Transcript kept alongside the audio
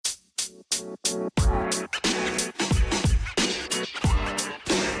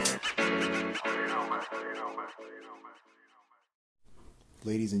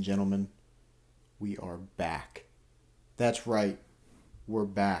Ladies and gentlemen, we are back. That's right, we're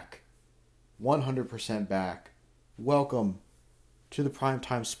back. 100% back. Welcome to the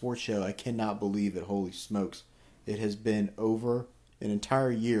Primetime Sports Show. I cannot believe it, holy smokes. It has been over an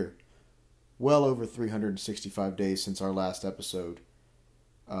entire year, well over 365 days since our last episode.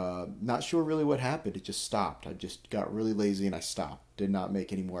 Not sure really what happened. It just stopped. I just got really lazy and I stopped. Did not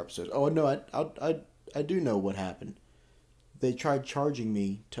make any more episodes. Oh no, I do know what happened. They tried charging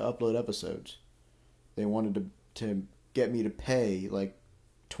me to upload episodes. They wanted to get me to pay like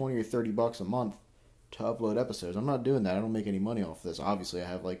 $20 or $30 a month to upload episodes. I'm not doing that. I don't make any money off this. Obviously, I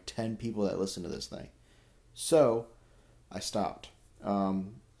have like 10 people that listen to this thing. So, I stopped.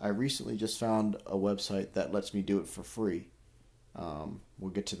 I recently just found a website that lets me do it for free.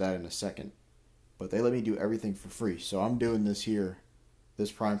 We'll get to that in a second. But they let me do everything for free. So I'm doing this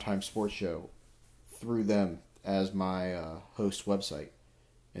Primetime Sports Show, through them as my host website.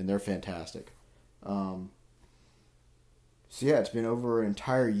 And they're fantastic. So yeah, it's been over an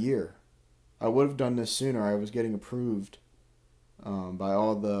entire year. I would have done this sooner. I was getting approved by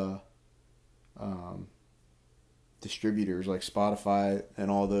all the distributors like Spotify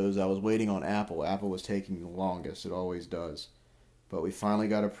and all those. I was waiting on Apple. Apple was taking the longest. It always does. But we finally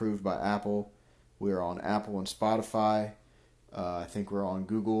got approved by Apple. We are on Apple and Spotify. I think we're on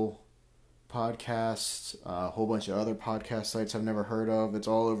Google Podcasts, a whole bunch of other podcast sites I've never heard of. It's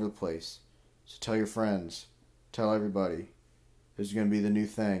all over the place. So tell your friends. Tell everybody. This is going to be the new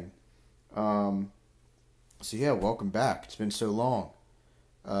thing. So yeah, welcome back. It's been so long.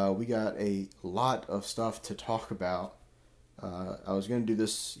 We got a lot of stuff to talk about. I was going to do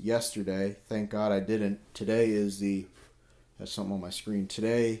this yesterday. Thank God I didn't. That's something on my screen.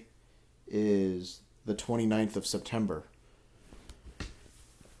 Today is the 29th of September.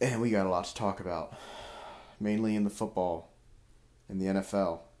 And we got a lot to talk about. Mainly in the football, in the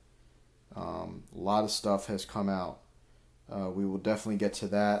NFL. A lot of stuff has come out. We will definitely get to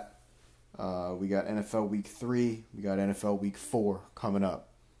that. We got NFL Week 3. We got NFL Week 4 coming up.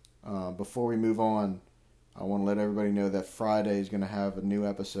 Before we move on, I want to let everybody know that Friday is going to have a new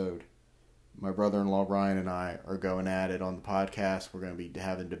episode. My brother-in-law Ryan and I are going at it on the podcast. We're going to be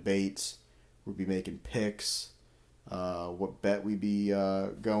having debates. We'll be making picks. What bet we be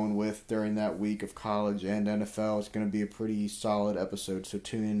going with during that week of college and NFL. It's going to be a pretty solid episode, so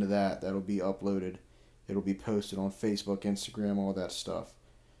tune into that. That'll be uploaded. It'll be posted on Facebook, Instagram, all that stuff.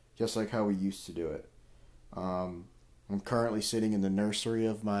 Just like how we used to do it. I'm currently sitting in the nursery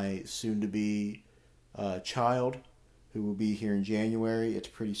of my soon-to-be child, who will be here in January. It's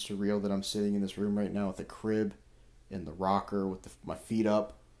pretty surreal that I'm sitting in this room right now with a crib and the rocker with my feet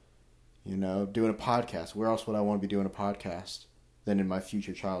up, doing a podcast. Where else would I want to be doing a podcast than in my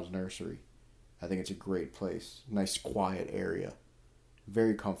future child's nursery? I think it's a great place. Nice, quiet area.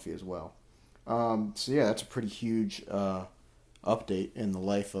 Very comfy as well. So yeah, that's a pretty huge update in the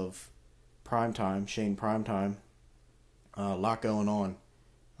life of Primetime, Shane Primetime. A lot going on.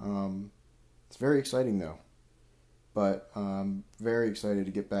 It's very exciting though. But I'm very excited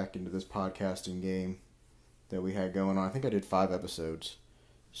to get back into this podcasting game that we had going on. I think I did 5 episodes.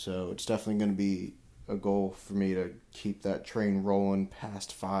 So it's definitely going to be a goal for me to keep that train rolling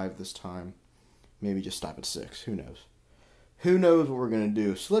past 5 this time. Maybe just stop at 6. Who knows? Who knows what we're going to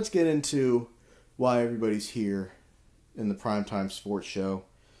do? So let's get into why everybody's here in the Primetime Sports Show.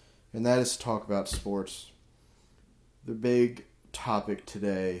 And that is to talk about sports. The big topic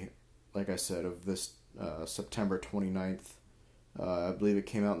today, like I said, of this September 29th, I believe it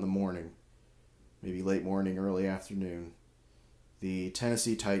came out in the morning. Maybe late morning, early afternoon. The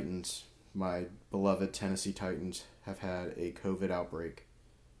Tennessee Titans, my beloved Tennessee Titans, have had a COVID outbreak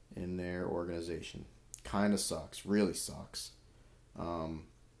in their organization. Kind of sucks. Really sucks.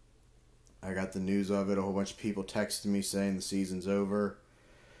 I got the news of it. A whole bunch of people texted me saying the season's over.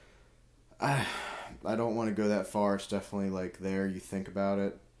 I don't want to go that far. It's definitely like there. You think about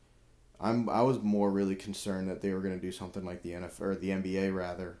it. I was more really concerned that they were going to do something like the NFL or the NBA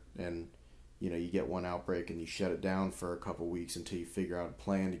rather, and you get one outbreak and you shut it down for a couple weeks until you figure out a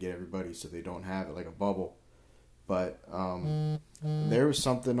plan to get everybody so they don't have it like a bubble. But there was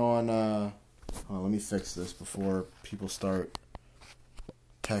something on. Let me fix this before people start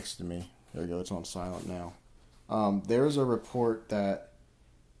texting me. There we go. It's on silent now. There's a report that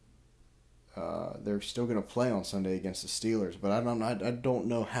they're still going to play on Sunday against the Steelers, but I don't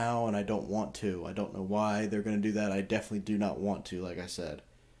know how, and I don't want to. I don't know why they're going to do that. I definitely do not want to, like I said,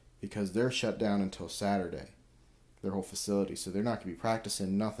 because they're shut down until Saturday, their whole facility, so they're not going to be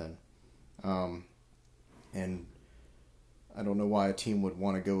practicing nothing. Um, and I don't know why a team would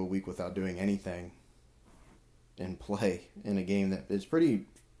want to go a week without doing anything and play in a game that is pretty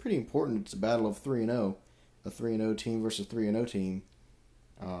important. It's a battle of 3-0, a 3-0 team versus 3-0 team.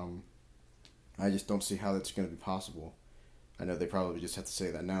 Um, I just don't see how that's going to be possible. I know they probably just have to say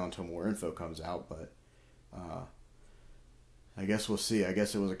that now until more info comes out, but I guess we'll see. I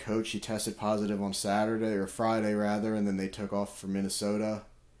guess it was a coach. He tested positive on Saturday or Friday rather, and then they took off for Minnesota.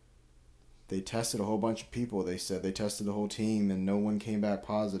 They tested a whole bunch of people. They said they tested the whole team, and no one came back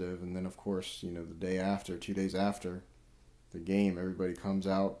positive. And then, of course, the day after, 2 days after the game, everybody comes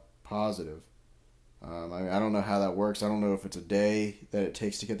out positive. I don't know how that works. I don't know if it's a day that it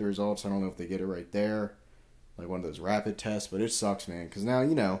takes to get the results. I don't know if they get it right there, like one of those rapid tests. But it sucks, man, because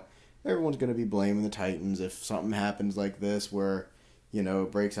now, everyone's going to be blaming the Titans if something happens like this where,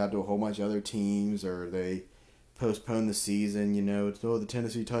 it breaks out to a whole bunch of other teams or they postpone the season. It's the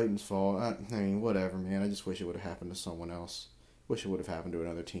Tennessee Titans' fault. I mean, whatever, man. I just wish it would have happened to someone else. Wish it would have happened to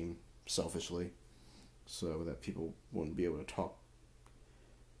another team, selfishly, so that people wouldn't be able to talk.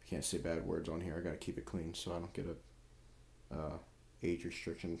 I can't say bad words on here. I got to keep it clean so I don't get a age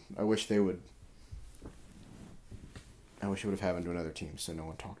restriction. I wish it would have happened to another team so no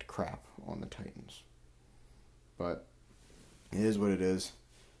one talked crap on the Titans. But it is what it is.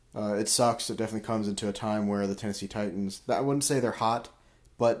 It sucks. It definitely comes into a time where the Tennessee Titans, I wouldn't say they're hot,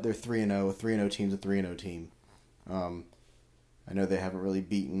 but they're 3-0. A 3-0 team's a 3-0 team. I know they haven't really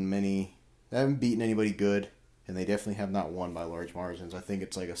they haven't beaten anybody good, and they definitely have not won by large margins. I think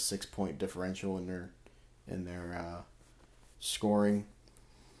it's like a 6-point differential in their scoring.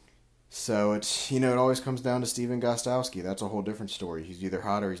 So it's, it always comes down to Steven Gostkowski. That's a whole different story. He's either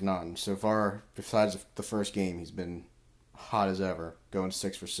hot or he's not. And so far, besides the first game, he's been hot as ever. Going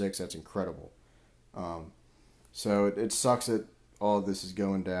 6 for 6, that's incredible. So it sucks that all of this is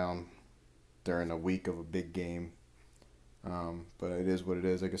going down during a week of a big game. But it is what it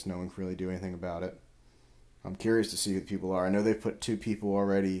is. I guess no one can really do anything about it. I'm curious to see who the people are. I know they've put 3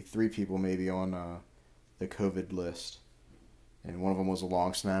 people maybe on the COVID list. And one of them was a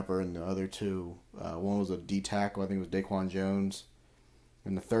long snapper, and the other 2, one was a D tackle, I think it was Daquan Jones.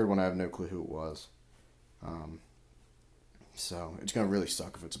 And the third one, I have no clue who it was. So it's going to really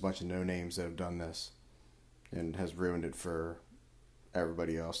suck if it's a bunch of no-names that have done this and has ruined it for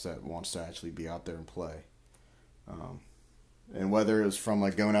everybody else that wants to actually be out there and play. And whether it was from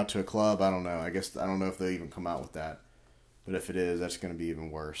like going out to a club, I don't know. I don't know if they'll even come out with that. But if it is, that's going to be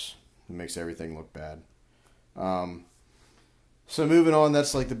even worse. It makes everything look bad. So moving on,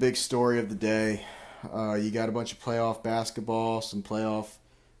 that's like the big story of the day. You got a bunch of playoff basketball,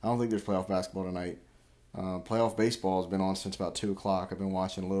 I don't think there's playoff basketball tonight. Playoff baseball has been on since about 2 o'clock. I've been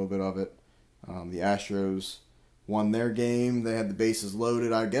watching a little bit of it. The Astros won their game. They had the bases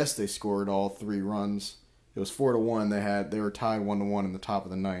loaded. I guess they scored all 3 runs. It was 4-1. They were tied 1-1 in the top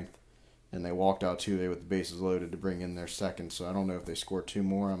of the 9th, and they walked out 2 with the bases loaded to bring in their second. So I don't know if they scored 2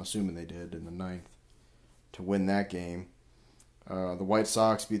 more. I'm assuming they did in the 9th to win that game. The White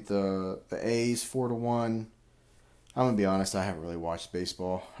Sox beat the A's 4-1. I'm going to be honest, I haven't really watched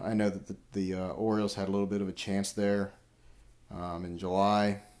baseball. I know that the Orioles had a little bit of a chance there in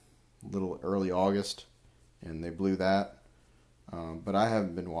July, a little early August, and they blew that. But I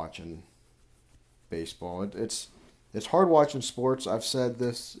haven't been watching baseball. It's hard watching sports. I've said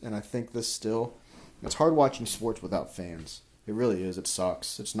this, and I think this still. It's hard watching sports without fans. It really is. It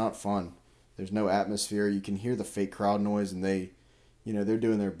sucks. It's not fun. There's no atmosphere. You can hear the fake crowd noise, and they're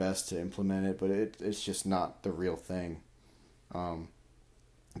doing their best to implement it, but it's just not the real thing.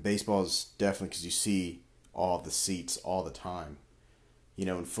 Baseball is definitely because you see all the seats all the time.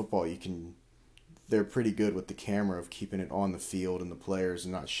 In football, they're pretty good with the camera of keeping it on the field and the players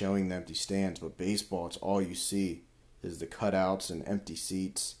and not showing the empty stands, but baseball, it's all you see is the cutouts and empty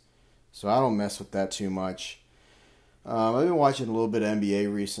seats. So I don't mess with that too much. I've been watching a little bit of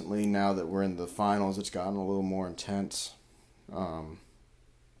NBA recently. Now that we're in the finals, it's gotten a little more intense.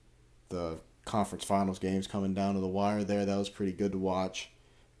 The conference finals games coming down to the wire there, that was pretty good to watch.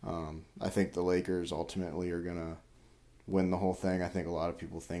 I think the Lakers ultimately are going to win the whole thing. I think a lot of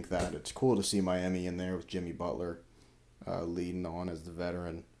people think that. It's cool to see Miami in there with Jimmy Butler leading on as the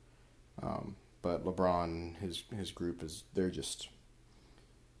veteran. But LeBron, his group,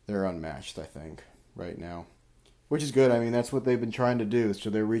 they're unmatched, I think, right now. Which is good. I mean, that's what they've been trying to do. So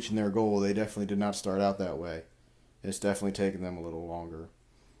they're reaching their goal. They definitely did not start out that way. It's definitely taken them a little longer.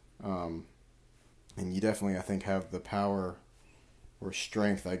 And you definitely, I think, have the power or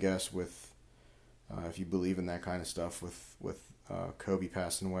strength, I guess, with if you believe in that kind of stuff, with Kobe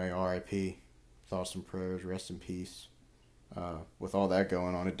passing away, R.I.P., thoughts and prayers, rest in peace. With all that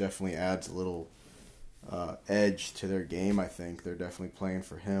going on, it definitely adds a little edge to their game. I think they're definitely playing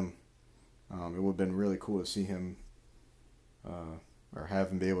for him. It would have been really cool to see him or have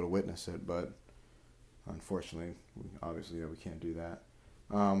him be able to witness it, but unfortunately, obviously, we can't do that.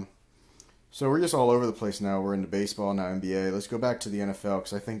 So we're just all over the place now. We're into baseball, now NBA. Let's go back to the NFL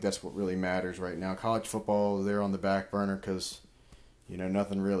because I think that's what really matters right now. College football, they're on the back burner because,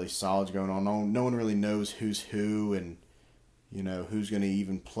 nothing really solid's going on. No one really knows who's who and, who's going to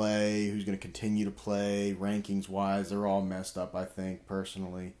even play, who's going to continue to play, rankings-wise. They're all messed up, I think,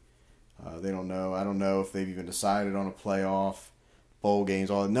 personally. They don't know. I don't know if they've even decided on a playoff, bowl games,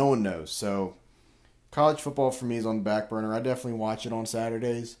 all that. No one knows. So college football for me is on the back burner. I definitely watch it on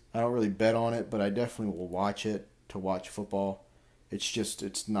Saturdays. I don't really bet on it, but I definitely will watch it to watch football.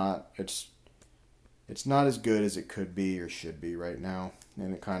 It's not as good as it could be or should be right now,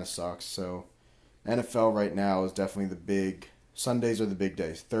 and it kind of sucks. So NFL right now is definitely the big Sundays are the big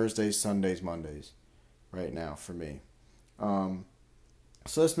days. Thursdays, Sundays, Mondays right now for me.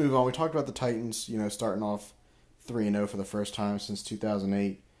 So let's move on. We talked about the Titans, starting off 3-0 for the first time since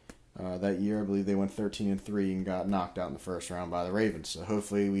 2008. That year, I believe they went 13-3 and got knocked out in the first round by the Ravens. So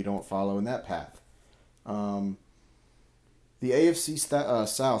hopefully we don't follow in that path. The AFC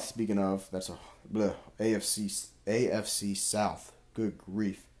South, speaking of, that's a AFC South. Good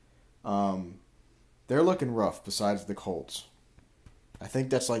grief. They're looking rough besides the Colts. I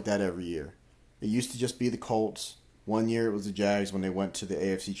think that's like that every year. It used to just be the Colts. One year it was the Jags when they went to the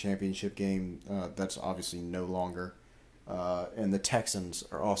AFC Championship game. That's obviously no longer. And the Texans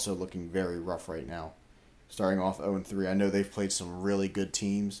are also looking very rough right now. Starting off 0-3. I know they've played some really good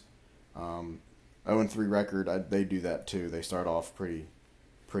teams. 0-3 record, they do that too. They start off pretty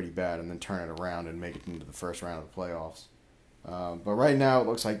bad and then turn it around and make it into the first round of the playoffs. But right now it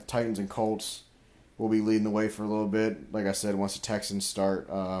looks like the Titans and Colts will be leading the way for a little bit. Like I said, once the Texans start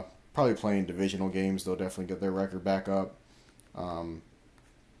probably playing divisional games, they'll definitely get their record back up. So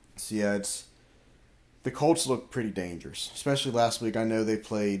yeah, the Colts look pretty dangerous, especially last week. I know they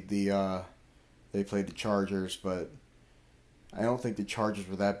played the Chargers, but I don't think the Chargers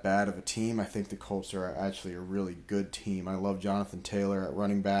were that bad of a team. I think the Colts are actually a really good team. I love Jonathan Taylor at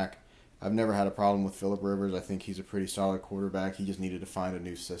running back. I've never had a problem with Phillip Rivers. I think he's a pretty solid quarterback. He just needed to find a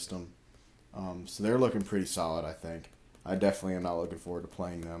new system. So they're looking pretty solid, I think. I definitely am not looking forward to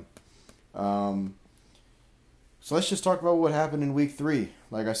playing them. So let's just talk about what happened in Week 3.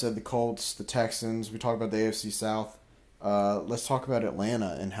 Like I said, the Colts, the Texans. We talked about the AFC South. Let's talk about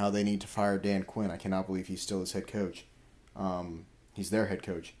Atlanta and how they need to fire Dan Quinn. I cannot believe he's still his head coach. He's their head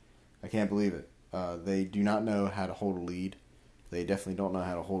coach. I can't believe it. They do not know how to hold a lead. They definitely don't know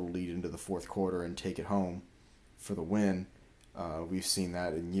how to hold a lead into the fourth quarter and take it home for the win. We've seen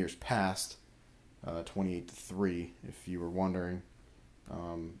that in years past, 28-3, if you were wondering. I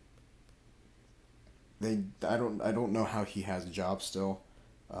don't know how he has a job still.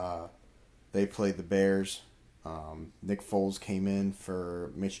 They played the Bears. Nick Foles came in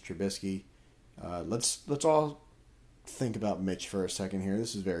for Mitch Trubisky. Let's all think about Mitch for a second here.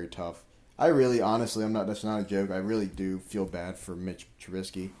 This is very tough. I really, honestly, that's not a joke. I really do feel bad for Mitch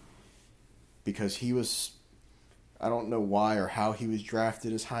Trubisky because he was, I don't know why or how he was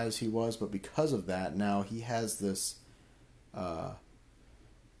drafted as high as he was, but because of that, now he has this,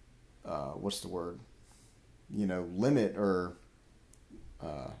 what's the word? Limit or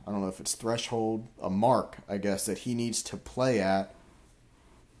I don't know if it's threshold, a mark, I guess, that he needs to play at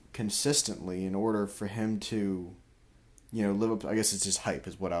consistently in order for him to, live up. I guess it's his hype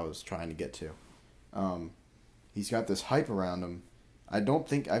is what I was trying to get to. He's got this hype around him. I've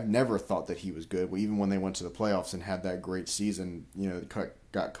never thought that he was good. Even when they went to the playoffs and had that great season,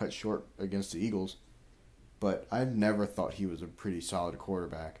 got cut short against the Eagles. But I've never thought he was a pretty solid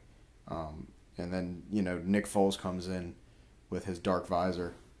quarterback. And then, Nick Foles comes in with his dark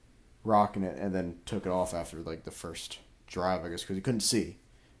visor, rocking it, and then took it off after, the first drive, I guess, because he couldn't see.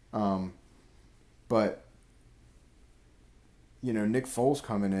 But, Nick Foles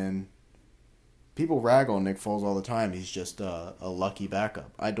coming in, people rag on Nick Foles all the time. He's just a lucky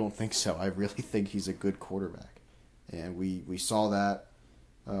backup. I don't think so. I really think he's a good quarterback. And we saw that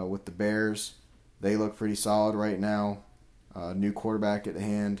with the Bears. They look pretty solid right now. New quarterback at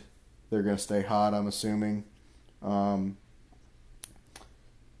hand. They're going to stay hot, I'm assuming.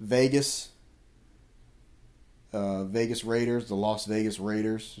 Vegas Raiders, the Las Vegas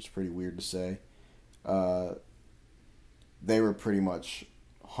Raiders, it's pretty weird to say. They were pretty much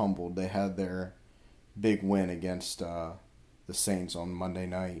humbled. They had their big win against the Saints on Monday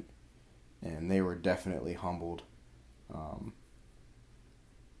night, and they were definitely humbled.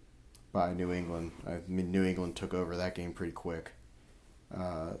 by New England. I mean, New England took over that game pretty quick,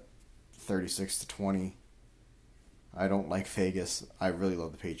 36-20. I don't like Vegas. I really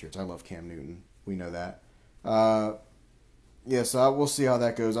love the Patriots. I love Cam Newton. We know that. Yeah, so we'll see how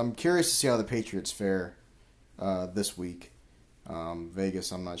that goes. I'm curious to see how the Patriots fare this week.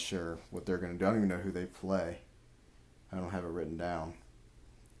 Vegas, I'm not sure what they're going to do. I don't even know who they play. I don't have it written down.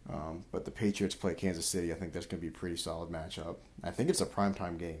 But the Patriots play Kansas City. I think that's going to be a pretty solid matchup. I think it's a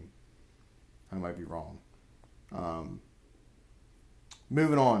primetime game. I might be wrong.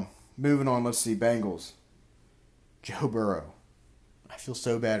 Moving on. Let's see. Bengals. Joe Burrow. I feel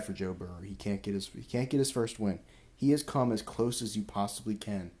so bad for Joe Burrow. He can't get his first win. He has come as close as you possibly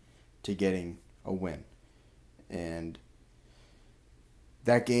can to getting a win. And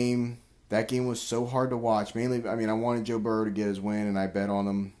that game was so hard to watch. Mainly, I mean, I wanted Joe Burrow to get his win, and I bet on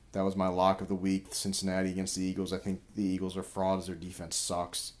him. That was my lock of the week, Cincinnati against the Eagles. I think the Eagles are frauds. Their defense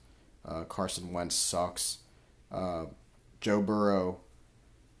sucks. Carson Wentz sucks. Joe Burrow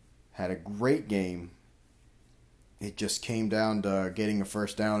had a great game. It just came down to getting a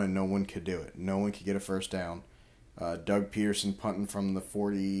first down, and no one could do it. No one could get a first down. Doug Peterson punting from the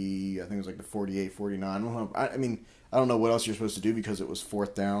 40, I think it was like the 48, 49. I don't know what else you're supposed to do because it was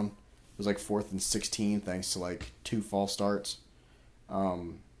fourth down. It was like 4th and 16 thanks to like 2 false starts.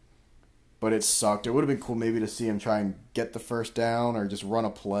 But it sucked. It would have been cool maybe to see him try and get the first down or just run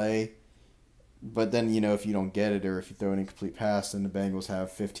a play. But then, if you don't get it or if you throw an incomplete pass, then the Bengals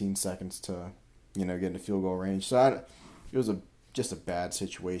have 15 seconds to, get into field goal range. So it was just a bad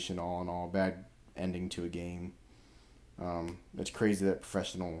situation all in all, bad ending to a game. It's crazy that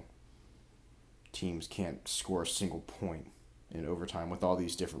professional teams can't score a single point in overtime with all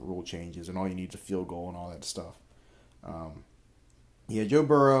these different rule changes and all you need is a field goal and all that stuff. Joe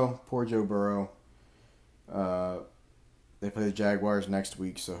Burrow, poor Joe Burrow. They play the Jaguars next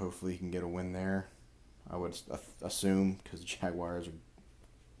week, so hopefully he can get a win there. I would assume because the Jaguars are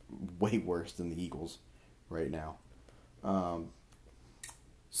way worse than the Eagles right now.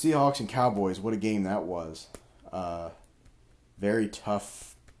 Seahawks and Cowboys, what a game that was. Very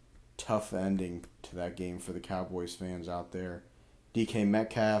tough ending to that game for the Cowboys fans out there. DK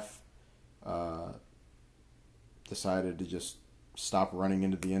Metcalf decided to just stop running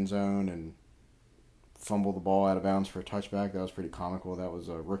into the end zone and fumble the ball out of bounds for a touchback. That was pretty comical. That was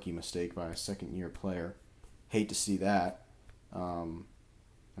a rookie mistake by a second-year player. Hate to see that.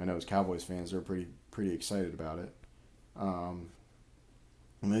 I know as Cowboys fans, they're pretty excited about it.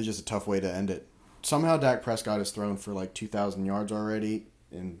 It was just a tough way to end it. Somehow Dak Prescott has thrown for like 2,000 yards already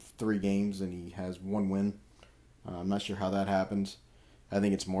in 3 games, and he has 1 win. I'm not sure how that happens. I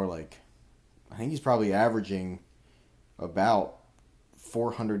think it's more like, I think he's probably averaging about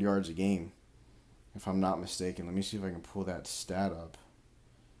 400 yards a game, if I'm not mistaken. Let me see if I can pull that stat up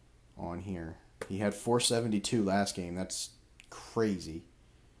on here. He had 472 last game. That's crazy.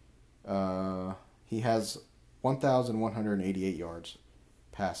 He has 1,188 yards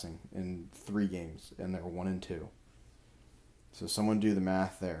passing in 3 games, and they're 1-2. So someone do the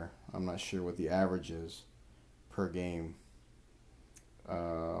math there. I'm not sure what the average is per game.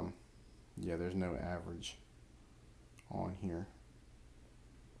 There's no average on here.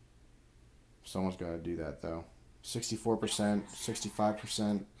 Someone's got to do that, though. 64%,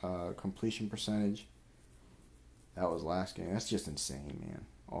 65% completion percentage. That was last game. That's just insane, man.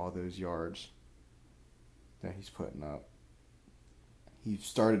 All those yards that he's putting up. He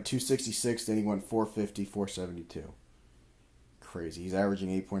started 266, then he went 450, 472. Crazy. He's averaging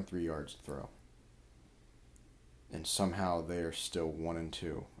 8.3 yards to throw. And somehow they are still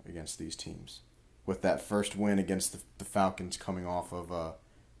 1-2 against these teams. With that first win against the Falcons coming off of a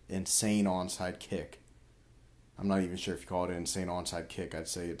insane onside kick. I'm not even sure if you call it an insane onside kick. I'd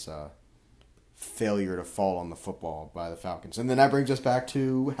say it's a failure to fall on the football by the Falcons. And then that brings us back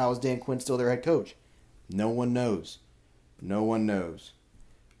to, how is Dan Quinn still their head coach? No one knows.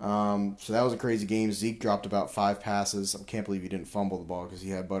 So that was a crazy game. Zeke dropped about 5 passes. I can't believe he didn't fumble the ball because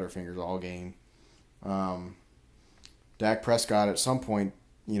he had Butterfingers all game. Dak Prescott at some point,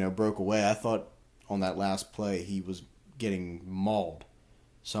 broke away. I thought on that last play he was getting mauled.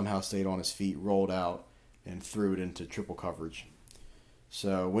 Somehow stayed on his feet, rolled out, and threw it into triple coverage.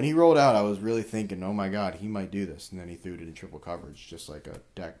 So when he rolled out, I was really thinking, oh my God, he might do this. And then he threw it in triple coverage, just like a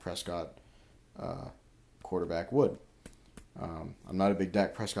Dak Prescott quarterback would. I'm not a big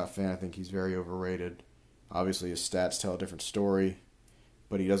Dak Prescott fan. I think he's very overrated. Obviously, his stats tell a different story,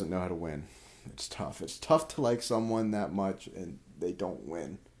 but he doesn't know how to win. It's tough. It's tough to like someone that much and they don't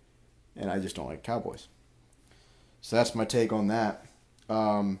win. And I just don't like Cowboys. So that's my take on that.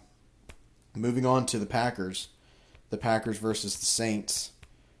 Moving on to the Packers. The Packers versus the Saints.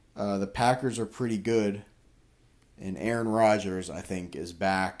 The Packers are pretty good, and Aaron Rodgers, I think, is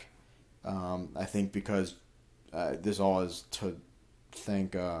back. I think because this all is to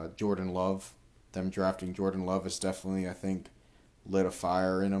thank Jordan Love. Them drafting Jordan Love has definitely, I think, lit a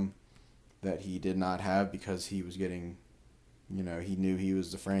fire in him that he did not have because he was getting, he knew he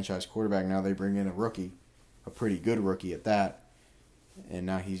was the franchise quarterback. Now they bring in a rookie, a pretty good rookie at that, and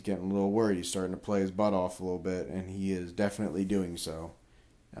now he's getting a little worried. He's starting to play his butt off a little bit, and he is definitely doing so.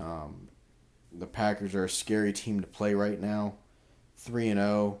 The Packers are a scary team to play right now,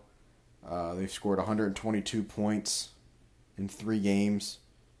 3-0. They've scored 122 points in 3 games,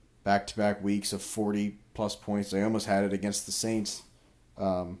 back-to-back weeks of 40-plus points. They almost had it against the Saints.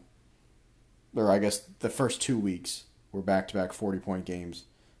 Or I guess the first 2 weeks were back-to-back 40-point games,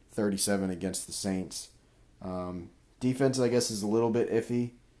 37 against the Saints. Defense, I guess, is a little bit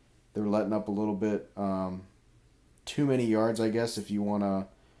iffy. They're letting up a little bit too many yards, I guess, if you want to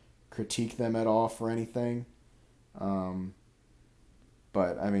critique them at all for anything.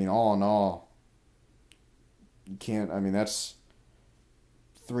 But, I mean, all in all, you can't, I mean, that's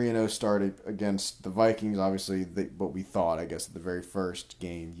 3-0 started against the Vikings. Obviously, what we thought, I guess, at the very first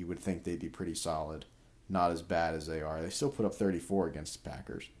game, you would think they'd be pretty solid. Not as bad as they are. They still put up 34 against the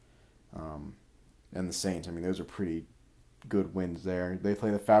Packers. And the Saints. I mean, those are pretty good wins there. They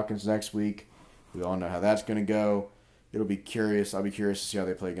play the Falcons next week. We all know how that's going to go. I'll be curious to see how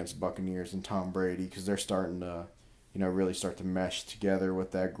they play against the Buccaneers and Tom Brady because they're starting to, really start to mesh together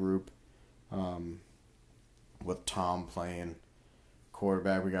with that group. With Tom playing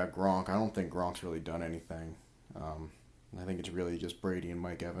quarterback, we got Gronk. I don't think Gronk's really done anything. I think it's really just Brady and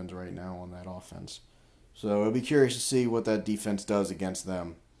Mike Evans right now on that offense. So I'll be curious to see what that defense does against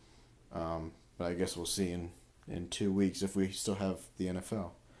them. But I guess we'll see in 2 weeks if we still have the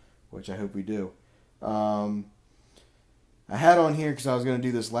NFL, which I hope we do. I had on here because I was going to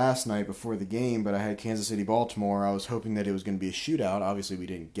do this last night before the game, but I had Kansas City-Baltimore. I was hoping that it was going to be a shootout. Obviously, we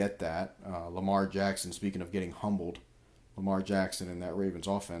didn't get that. Lamar Jackson, speaking of getting humbled, Lamar Jackson and that Ravens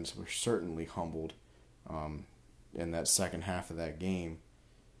offense were certainly humbled in that second half of that game.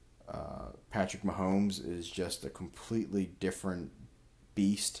 Patrick Mahomes is just a completely different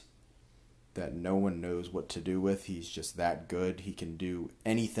beast that no one knows what to do with. He's just that good. He can do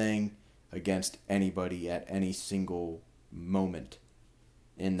anything against anybody at any single moment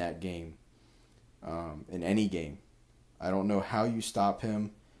in that game, in any game. I don't know how you stop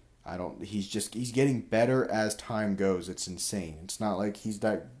him. He's getting better as time goes. It's insane. It's not like he's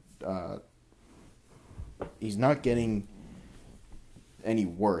not getting any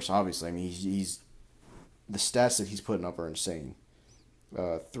worse, obviously. I mean, he's the stats that he's putting up are insane.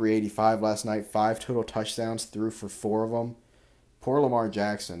 385 last night, 5 total touchdowns, threw for 4 of them. Poor Lamar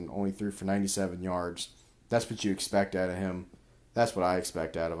Jackson only threw for 97 yards. That's what you expect out of him. That's what I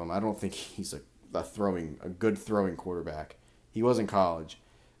expect out of him. I don't think he's a good throwing quarterback. He was in college.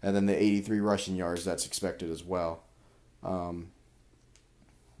 And then the 83 rushing yards, that's expected as well. Led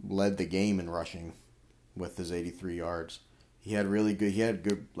the game in rushing with his 83 yards. He had a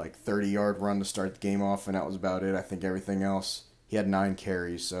good like 30-yard run to start the game off, and that was about it. I think everything else, he had 9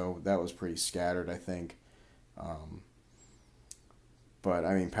 carries, so that was pretty scattered, I think. But,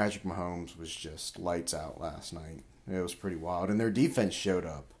 I mean, Patrick Mahomes was just lights out last night. It was pretty wild. And their defense showed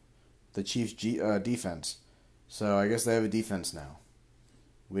up. The Chiefs' defense. So I guess they have a defense now.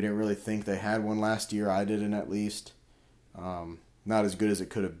 We didn't really think they had one last year. I didn't, at least. Not as good as it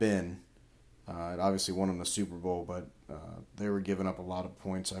could have been. It obviously won them the Super Bowl, but they were giving up a lot of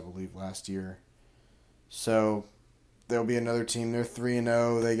points, I believe, last year. So there'll be another team. They're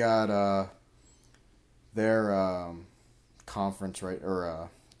 3-0. They got their conference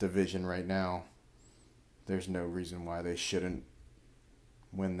division right now. There's no reason why they shouldn't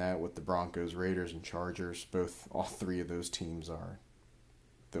win that with the Broncos, Raiders, and Chargers. All 3 of those teams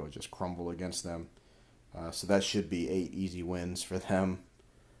they'll just crumble against them. So that should be 8 easy wins for them.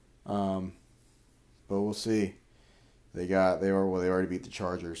 But we'll see. They already beat the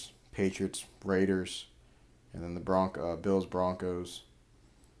Chargers, Patriots, Raiders, and then the Bills, Broncos.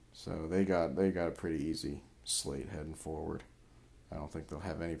 So they got a pretty easy slate heading forward. I don't think they'll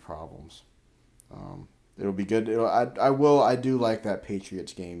have any problems. It'll be good. I do like that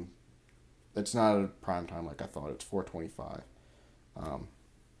Patriots game. It's not a prime time like I thought. It's 4:25.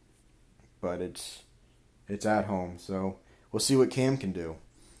 But it's at home, so we'll see what Cam can do.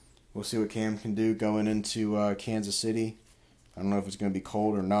 We'll see what Cam can do going into Kansas City. I don't know if it's going to be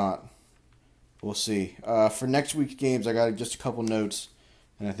cold or not. We'll see. For next week's games, I got just a couple notes,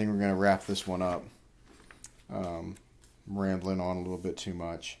 and I think we're going to wrap this one up. I'm rambling on a little bit too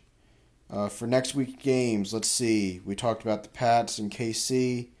much. For next week's games, let's see. We talked about the Pats and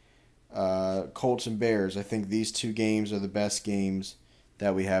KC. Colts and Bears. I think these two games are the best games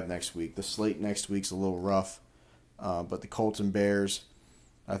that we have next week. The slate next week's a little rough, but the Colts and Bears,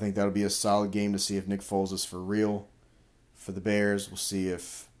 I think that'll be a solid game to see if Nick Foles is for real. For the Bears, we'll see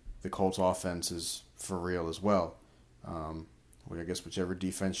if the Colts offense is for real as well. I guess whichever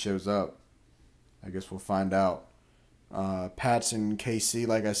defense shows up, I guess we'll find out. Pats and KC,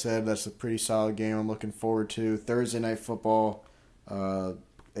 like I said, that's a pretty solid game I'm looking forward to. Thursday Night Football,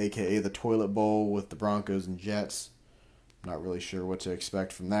 a.k.a. the Toilet Bowl with the Broncos and Jets. I'm not really sure what to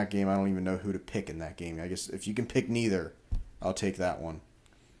expect from that game. I don't even know who to pick in that game. I guess if you can pick neither, I'll take that one.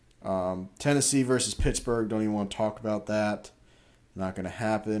 Tennessee versus Pittsburgh, don't even want to talk about that. Not going to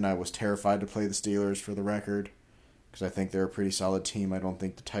happen. I was terrified to play the Steelers for the record because I think they're a pretty solid team. I don't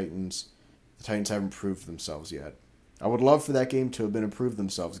think the Titans haven't proved themselves yet. I would love for that game to have been a prove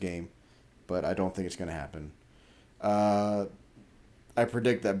themselves game, but I don't think it's going to happen. I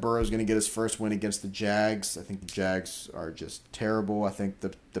predict that Burrow's going to get his first win against the Jags. I think the Jags are just terrible. I think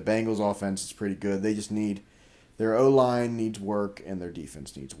the Bengals offense is pretty good. They just need their O-line needs work and their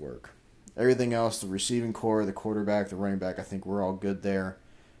defense needs work. Everything else, the receiving core, the quarterback, the running back, I think we're all good there.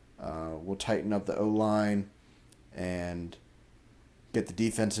 We'll tighten up the O-line and get the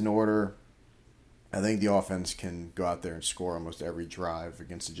defense in order. I think the offense can go out there and score almost every drive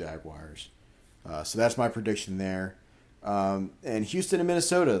against the Jaguars. So that's my prediction there. And Houston and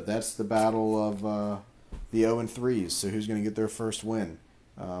Minnesota, that's the battle of the 0-3s. So who's going to get their first win?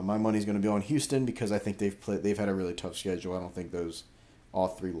 My money's going to be on Houston because I think they've had a really tough schedule. I don't think all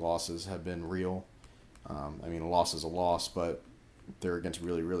three losses have been real. I mean, a loss is a loss, but they're against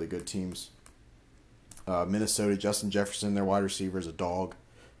really, really good teams. Minnesota, Justin Jefferson, their wide receiver, is a dog.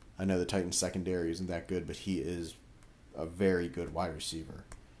 I know the Titans secondary isn't that good, but he is a very good wide receiver.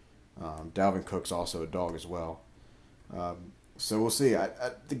 Dalvin Cook's also a dog as well. So we'll see.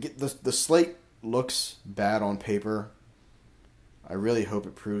 The slate looks bad on paper. I really hope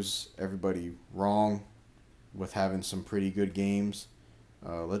it proves everybody wrong with having some pretty good games.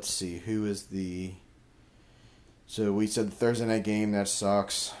 Let's see. Who is the... So we said the Thursday night game. That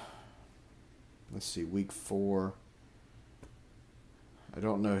sucks. Let's see. Week 4. I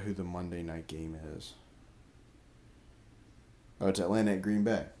don't know who the Monday night game is. Oh, it's Atlanta at Green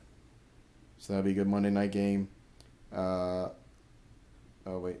Bay. So that'll be a good Monday night game. Oh,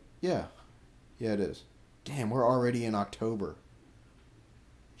 wait. Yeah. Yeah, it is. Damn, we're already in October.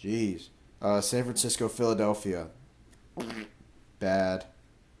 Jeez. San Francisco, Philadelphia. Bad.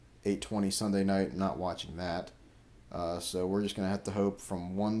 8:20 Sunday night. I'm not watching that. So we're just going to have to hope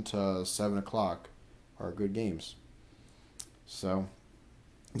from 1 to 7 o'clock are good games. So,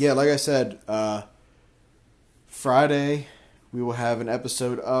 yeah, like I said, Friday we will have an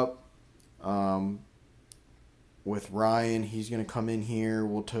episode up with Ryan. He's going to come in here.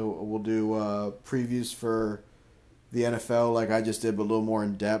 We'll do previews for the NFL like I just did, but a little more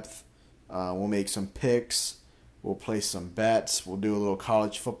in depth. We'll make some picks. We'll play some bets. We'll do a little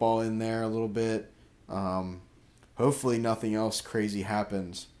college football in there a little bit. Hopefully nothing else crazy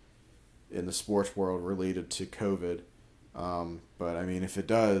happens in the sports world related to COVID. But, I mean, if it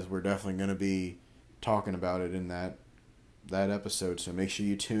does, we're definitely going to be talking about it in that episode. So make sure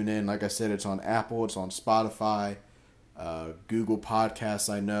you tune in. Like I said, it's on Apple. It's on Spotify, Google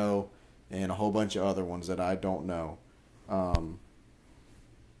Podcasts, I know, and a whole bunch of other ones that I don't know.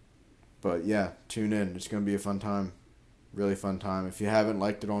 But yeah, tune in. It's going to be a fun time. Really fun time. If you haven't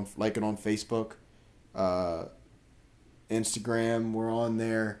like it on Facebook, Instagram, we're on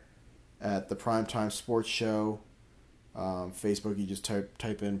there at the Primetime Sports Show. Facebook, you just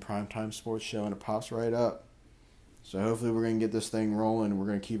type in Primetime Sports Show and it pops right up. So hopefully we're going to get this thing rolling. We're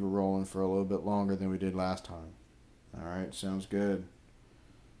going to keep it rolling for a little bit longer than we did last time. All right, sounds good.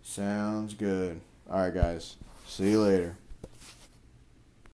 Sounds good. All right, guys. See you later.